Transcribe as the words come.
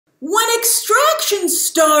When Extraction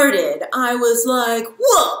started, I was like,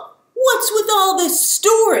 whoa, what's with all this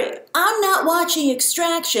story? I'm not watching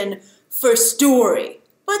Extraction for story.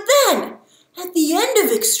 But then, at the end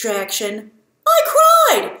of Extraction, I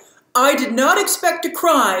cried. I did not expect to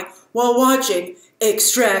cry while watching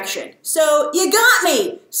Extraction. So you got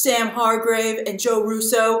me, Sam Hargrave and Joe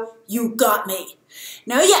Russo, you got me.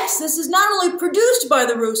 Now yes, this is not only produced by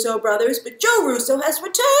the Russo brothers, but Joe Russo has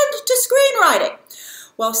returned to screenwriting.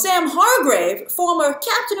 While Sam Hargrave, former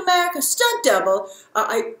Captain America stunt double,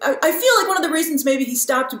 I feel like one of the reasons maybe he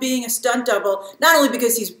stopped being a stunt double, not only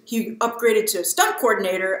because he upgraded to stunt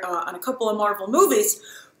coordinator on a couple of Marvel movies,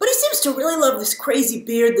 but he seems to really love this crazy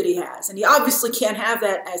beard that he has, and he obviously can't have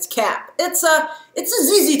that as Cap. It's a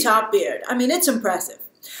ZZ Top beard. I mean, it's impressive.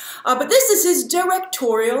 But this is his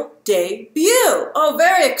directorial debut. Oh,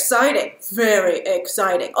 very exciting. Very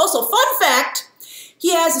exciting. Also, fun fact,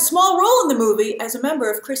 he has a small role in the movie as a member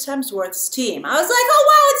of Chris Hemsworth's team. I was like, oh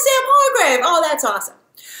wow, it's Sam Hargrave. Oh, that's awesome.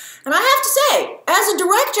 And I have to say, as a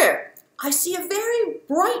director, I see a very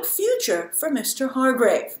bright future for Mr.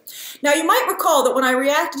 Hargrave. Now, you might recall that when I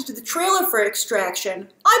reacted to the trailer for Extraction,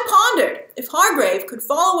 I pondered if Hargrave could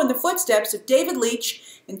follow in the footsteps of David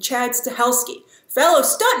Leitch and Chad Stahelski, fellow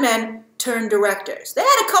stuntmen turned directors. They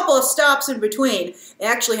had a couple of stops in between. They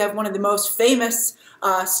actually have one of the most famous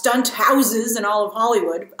stunt houses in all of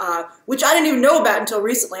Hollywood, which I didn't even know about until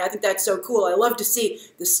recently. I think that's so cool. I love to see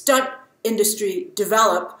the stunt industry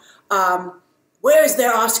develop. Where's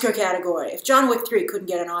their Oscar category? If John Wick 3 couldn't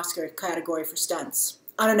get an Oscar category for stunts,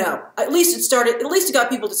 I don't know. At least it got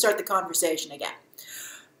people to start the conversation again.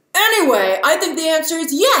 Anyway, I think the answer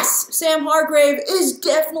is yes. Sam Hargrave is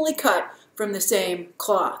definitely cut from the same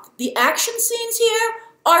cloth. The action scenes here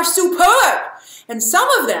are superb. And some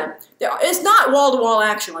of them, it's not wall-to-wall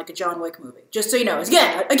action like a John Wick movie. Just so you know.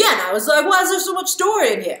 Again, I was like, why is there so much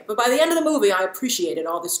story in here? But by the end of the movie, I appreciated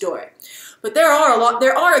all the story. But there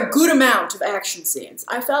are a good amount of action scenes.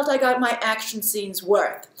 I felt I got my action scenes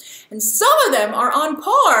worth. And some of them are on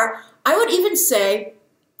par, I would even say,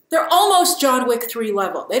 they're almost John Wick 3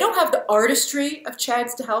 level. They don't have the artistry of Chad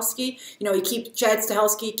Stahelski. You know, Chad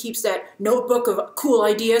Stahelski keeps that notebook of cool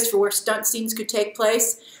ideas for where stunt scenes could take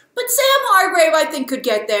place. But Sam Hargrave, I think, could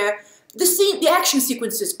get there. The action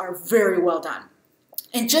sequences are very well done.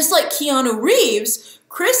 And just like Keanu Reeves,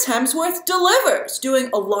 Chris Hemsworth delivers, doing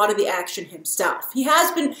a lot of the action himself.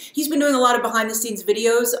 He's been doing a lot of behind-the-scenes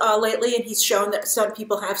videos lately, and he's shown that some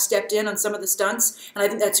people have stepped in on some of the stunts, and I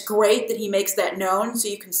think that's great that he makes that known, so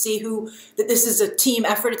you can see that this is a team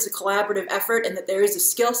effort, it's a collaborative effort, and that there is a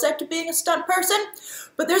skill set to being a stunt person.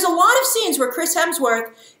 But there's a lot of scenes where Chris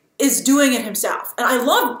Hemsworth is doing it himself, and I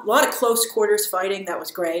love a lot of close quarters fighting. That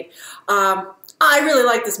was great. I really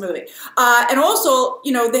like this movie. And also,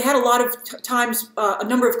 you know, they had a lot of times, a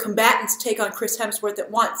number of combatants take on Chris Hemsworth at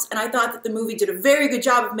once. And I thought that the movie did a very good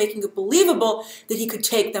job of making it believable that he could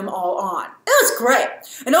take them all on. It was great.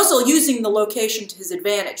 And also using the location to his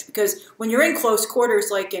advantage. Because when you're in close quarters,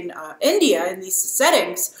 like in India, in these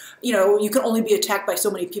settings, you know, you can only be attacked by so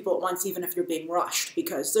many people at once, even if you're being rushed.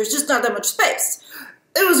 Because there's just not that much space.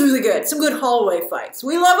 It was really good. Some good hallway fights.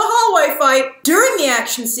 We love a hallway fight. During the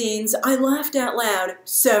action scenes, I laughed out loud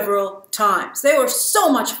several times. They were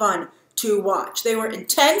so much fun to watch. They were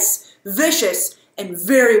intense, vicious, and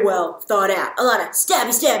very well thought out. A lot of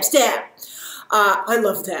stabby, stab, stab. I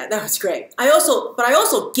loved that. That was great. I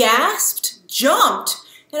also gasped, jumped,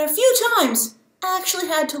 and a few times actually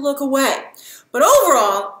had to look away. But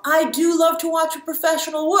overall, I do love to watch a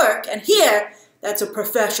professional work, and here, that's a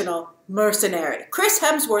professional mercenary. Chris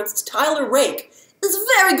Hemsworth's Tyler Rake is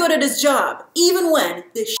very good at his job, even when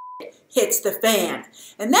this shit hits the fan.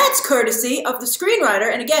 And that's courtesy of the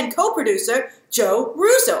screenwriter and, again, co-producer, Joe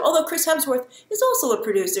Russo. Although Chris Hemsworth is also a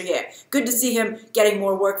producer here. Good to see him getting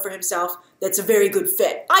more work for himself. That's a very good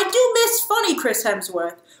fit. I do miss funny Chris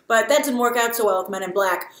Hemsworth, but that didn't work out so well with Men in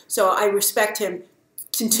Black, so I respect him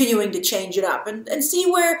continuing to change it up and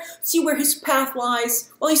see where his path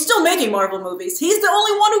lies. Well, he's still making Marvel movies. He's the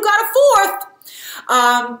only one who got a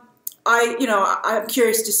fourth. I'm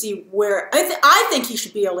curious to see where I think he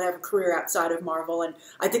should be able to have a career outside of Marvel, and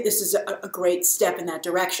I think this is a great step in that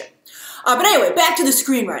direction. But anyway, back to the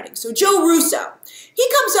screenwriting. So Joe Russo, he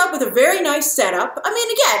comes up with a very nice setup. I mean,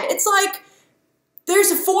 again, it's like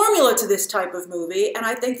there's a formula to this type of movie, and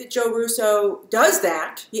I think that Joe Russo does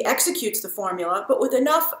that. He executes the formula, but with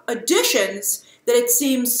enough additions that it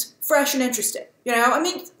seems fresh and interesting. You know, I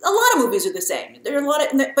mean, a lot of movies are the same. There are a lot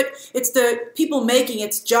of, but it's the people making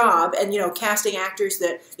its job and, you know, casting actors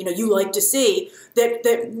that, you know, you like to see that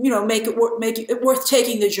you know, make it worth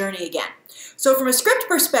taking the journey again. So from a script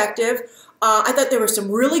perspective, I thought there were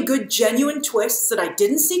some really good, genuine twists that I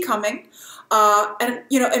didn't see coming.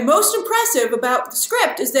 And most impressive about the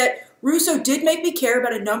script is that Russo did make me care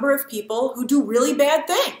about a number of people who do really bad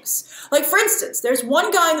things. Like, for instance, there's one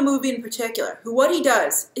guy in the movie in particular who what he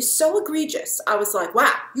does is so egregious. I was like,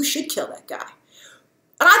 wow, you should kill that guy.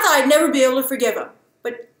 And I thought I'd never be able to forgive him.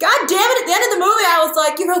 But god damn it, at the end of the movie, I was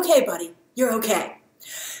like, you're okay, buddy. You're okay.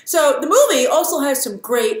 So the movie also has some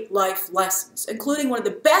great life lessons, including one of the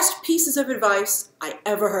best pieces of advice I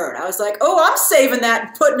ever heard. I was like, oh, I'm saving that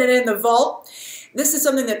and putting it in the vault. This is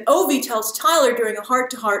something that Ovi tells Tyler during a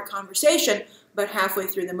heart-to-heart conversation about halfway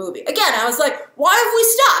through the movie. Again, I was like, why have we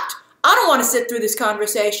stopped? I don't want to sit through this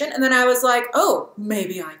conversation. And then I was like, oh,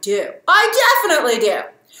 maybe I do. I definitely do.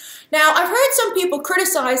 Now, I've heard some people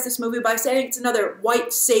criticize this movie by saying it's another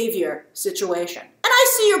white savior situation. And I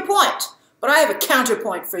see your point, but I have a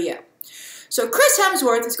counterpoint for you. So Chris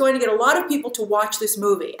Hemsworth is going to get a lot of people to watch this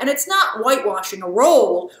movie, and it's not whitewashing a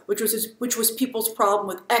role, which was people's problem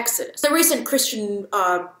with Exodus, the recent Christian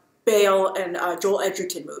Bale and Joel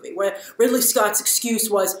Edgerton movie, where Ridley Scott's excuse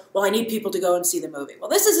was, well, I need people to go and see the movie. Well,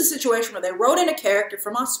 this is a situation where they wrote in a character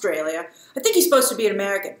from Australia. I think he's supposed to be an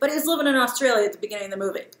American, but he's living in Australia at the beginning of the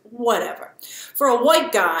movie. Whatever. For a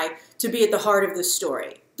white guy to be at the heart of this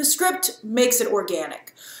story. The script makes it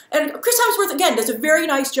organic. And Chris Hemsworth, again, does a very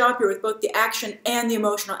nice job here with both the action and the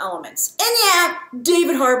emotional elements. And yeah,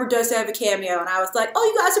 David Harbour does have a cameo, and I was like, oh,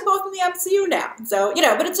 you guys are both in the MCU now. So,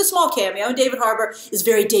 but it's a small cameo, and David Harbour is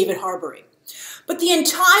very David Harbour-y. But the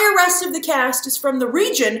entire rest of the cast is from the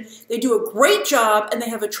region. They do a great job, and they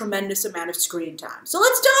have a tremendous amount of screen time. So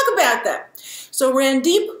let's talk about them. So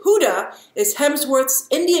Randeep Hooda is Hemsworth's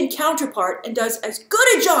Indian counterpart and does as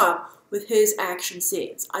good a job with his action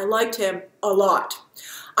scenes. I liked him a lot.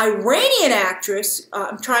 Iranian actress,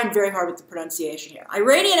 I'm trying very hard with the pronunciation here,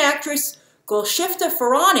 Iranian actress Golshifteh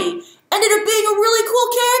Farahani ended up being a really cool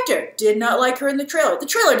character. Did not like her in the trailer. The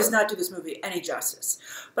trailer does not do this movie any justice.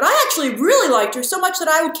 But I actually really liked her so much that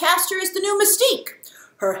I would cast her as the new Mystique.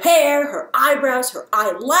 Her hair, her eyebrows, her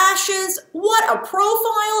eyelashes, what a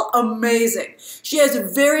profile, amazing. She has a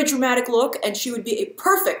very dramatic look, and she would be a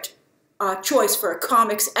perfect choice for a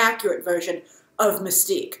comics accurate version of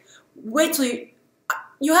Mystique. Wait till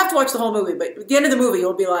you have to watch the whole movie, but at the end of the movie,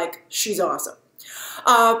 you'll be like, she's awesome.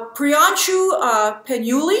 Priyanshu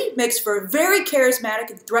Painyuli makes for a very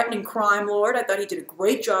charismatic and threatening crime lord. I thought he did a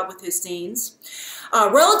great job with his scenes.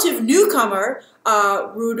 Relative newcomer,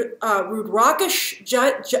 Rudhraksh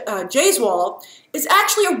Jaiswel, is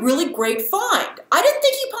actually a really great find. I didn't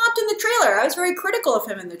think he popped in the trailer. I was very critical of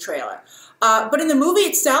him in the trailer. But in the movie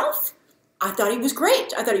itself, I thought he was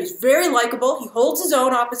great. I thought he was very likable. He holds his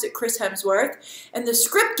own opposite Chris Hemsworth. And the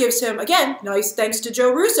script gives him, again, nice thanks to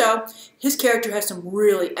Joe Russo, his character has some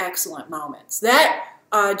really excellent moments. That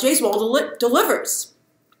Jaiswel delivers.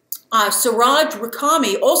 Suraj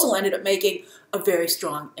Rikame also ended up making a very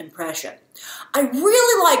strong impression. I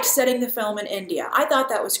really liked setting the film in India. I thought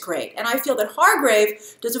that was great. And I feel that Hargrave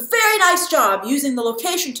does a very nice job using the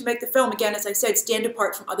location to make the film, again, as I said, stand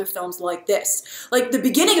apart from other films like this. Like the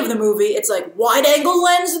beginning of the movie, it's like wide-angle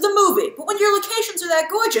lens of the movie. But when your locations are that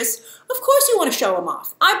gorgeous, of course you want to show them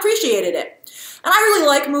off. I appreciated it. And I really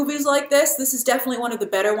like movies like this. This is definitely one of the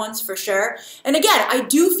better ones for sure. And again, I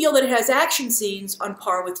do feel that it has action scenes on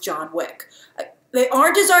par with John Wick. They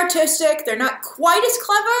aren't as artistic, they're not quite as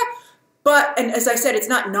clever, but, and as I said, it's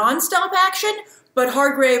not non-stop action, but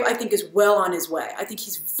Hargrave, I think, is well on his way. I think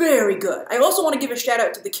he's very good. I also want to give a shout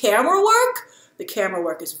out to the camera work. The camera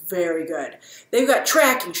work is very good. They've got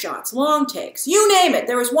tracking shots, long takes, you name it.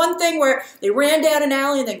 There was one thing where they ran down an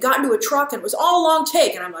alley and then got into a truck and it was all long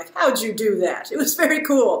take. And I'm like, how'd you do that? It was very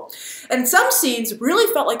cool. And some scenes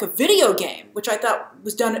really felt like a video game, which I thought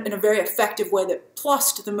was done in a very effective way that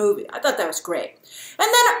plussed the movie. I thought that was great. And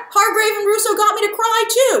then Hargrave and Russo got me to cry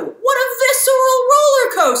too. What a visceral roller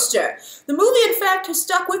coaster. The movie, in fact, has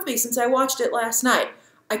stuck with me since I watched it last night.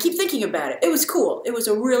 I keep thinking about it. It was cool. It was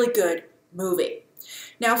a really good movie.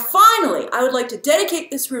 Now, finally, I would like to dedicate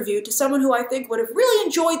this review to someone who I think would have really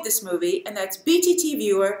enjoyed this movie, and that's BTT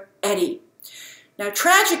viewer Eddie. Now,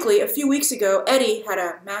 tragically, a few weeks ago, Eddie had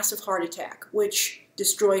a massive heart attack, which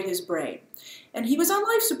destroyed his brain. And he was on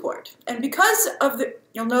life support. And because of the,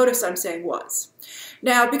 you'll notice I'm saying was.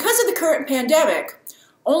 Now, because of the current pandemic,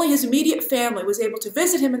 only his immediate family was able to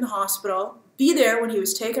visit him in the hospital, be there when he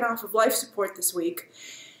was taken off of life support this week,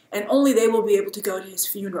 and only they will be able to go to his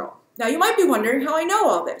funeral. Now, you might be wondering how I know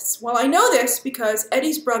all this. Well, I know this because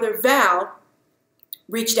Eddie's brother, Val,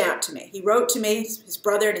 reached out to me. He wrote to me, his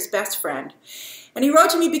brother and his best friend, and he wrote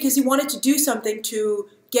to me because he wanted to do something to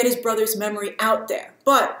get his brother's memory out there.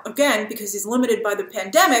 But again, because he's limited by the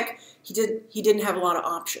pandemic, he didn't have a lot of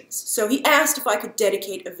options. So he asked if I could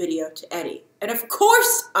dedicate a video to Eddie. And of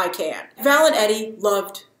course I can. Val and Eddie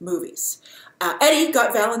loved movies. Eddie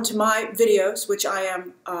got Val into my videos, which I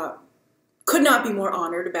am could not be more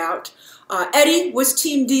honored about. Eddie was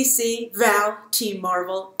Team DC, Val, Team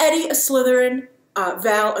Marvel. Eddie, a Slytherin,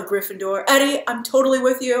 Val, a Gryffindor. Eddie, I'm totally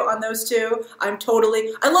with you on those two.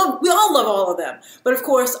 We all love all of them. But of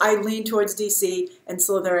course, I lean towards DC and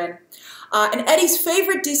Slytherin. And Eddie's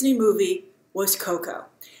favorite Disney movie was Coco.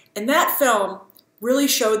 And that film really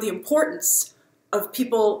showed the importance of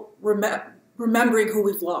people remembering who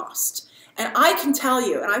we've lost. And I can tell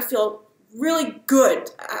you, and I feel really good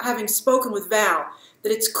having spoken with Val,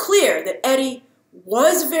 that it's clear that Eddie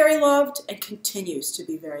was very loved and continues to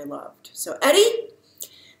be very loved. So Eddie,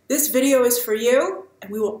 this video is for you,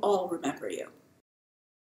 and we will all remember you.